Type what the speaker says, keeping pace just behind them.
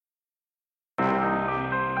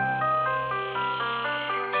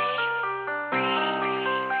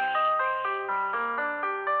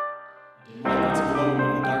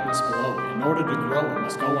order to grow, I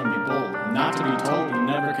must go and be bold. Not to be told and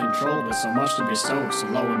never controlled, there's so much to bestow, so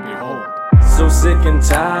lo and behold. So sick and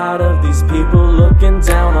tired of these people looking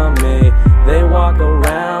down on me. They walk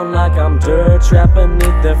around like I'm dirt trapped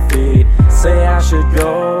beneath their feet. Say I should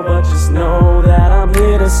go, but just know that I'm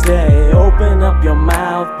here to stay. Open up your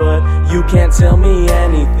mouth, but you can't tell me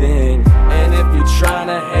anything. And if you're trying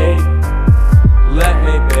to hate, let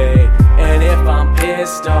me be. And if I'm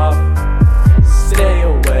pissed off, stay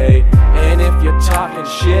away. And if you're talking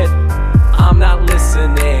shit, I'm not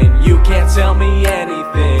listening. You can't tell me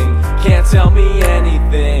anything. Can't tell me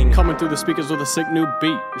anything. Coming through the speakers with a sick new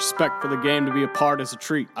beat. Respect for the game, to be a part is a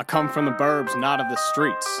treat. I come from the burbs, not of the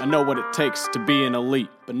streets. I know what it takes to be an elite,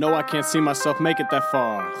 but no, I can't see myself make it that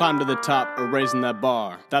far. Climb to the top or raising that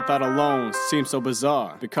bar. That thought alone seems so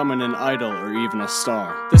bizarre. Becoming an idol or even a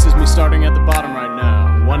star. This is me starting at the bottom right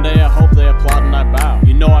now. One day I hope they applaud and I bow.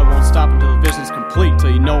 You know I won't stop until the vision's complete.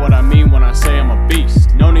 Till you know what I mean when I say I'm a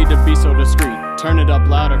beast. No need to be so discreet. Turn it up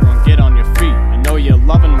loud, everyone get on your feet. I know you're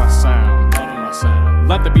loving my sound, loving my sound.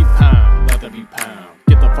 Let the beat pound, let the beat pound.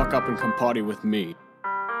 Get the fuck up and come party with me.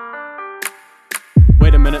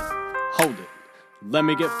 Wait a minute, hold it. Let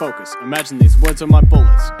me get focused. Imagine these words are my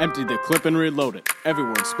bullets. Empty the clip and reload it. Every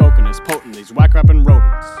word spoken is potent, these whack rapping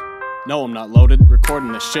rodents. No, I'm not loaded.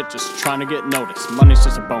 Recording this shit just trying to get noticed. Money's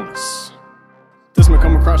just a bonus. This might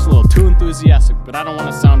come across a little too enthusiastic, but I don't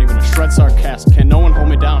want to sound even a shred sarcastic. Can no one hold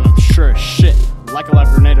me down? I'm sure as shit. Like a live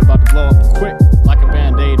grenade about to blow up quick. Like a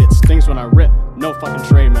band-aid, it stings when I rip. No fucking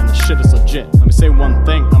trade, man, this shit is legit. Let me say one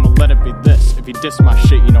thing, I'ma let it be this. If you diss my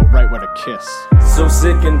shit, you know right where to kiss. So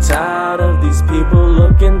sick and tired of these people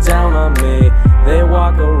looking down on me. They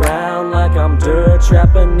walk around like I'm dirt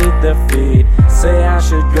trapped beneath their feet. Say I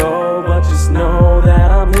should go, but just know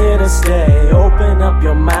that I'm here to stay. Open up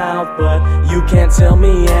your mouth, but you can't tell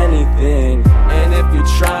me anything. And if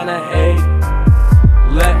you're trying to hate,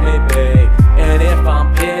 let me be. And if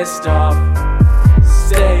I'm pissed off,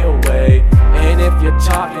 stay away. And if you're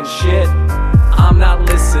talking shit, I'm not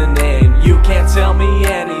listening. You can't tell me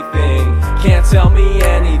anything. Can't tell me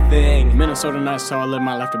anything. Minnesota nice, how I live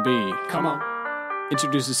my life to be. Come on.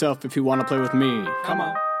 Introduce yourself if you wanna play with me. Come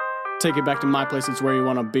on. Take it back to my place, it's where you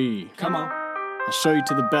wanna be. Come on. I'll show you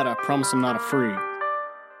to the bed, I promise I'm not a freak.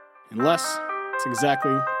 Unless it's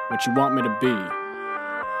exactly what you want me to be.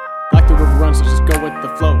 Like the river runs, so just go with the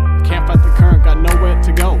flow. Can't fight the current, got nowhere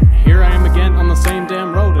to go. Here I am again on the same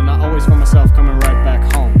damn road, and I always find myself coming right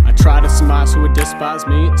back home. I try to surmise who would despise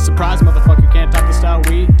me. Surprise, motherfucker, can't top the style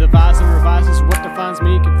we devise and revise is what defines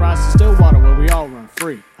me. Comprised of still water where we all run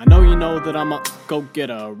free. I know you know that I'm a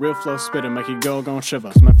go-getter, a real flow spitter, make you go and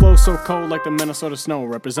shiver. 'Cause my flow's so cold like the Minnesota snow.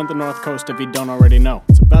 Represent the North Coast if you don't already know.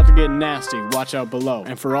 It's about to get nasty, watch out below.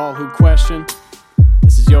 And for all who question,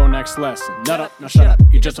 this is your next lesson. Nut up, now shut up,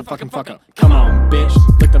 you're just a fucking fuck up. Come on, bitch,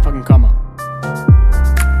 lick the fucking come up.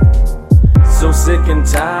 So sick and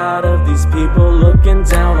tired of these people looking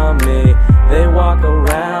down on me. They walk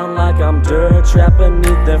around like I'm dirt trapped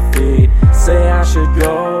beneath their feet. Say I should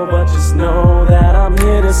go, but just know that I'm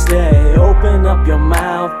here to stay. Open up your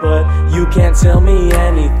mouth, but you can't tell me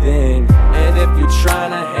anything. And if you're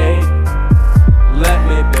trying to hate, let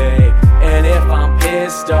me be. And if I'm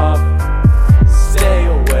pissed off, stay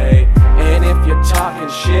away. And if you're talking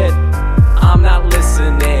shit, I'm not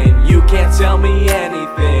listening. You can't tell me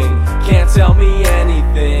anything. Can't tell me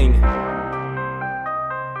anything.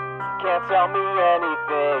 Can't tell me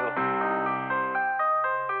anything.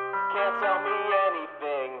 Can't tell me anything.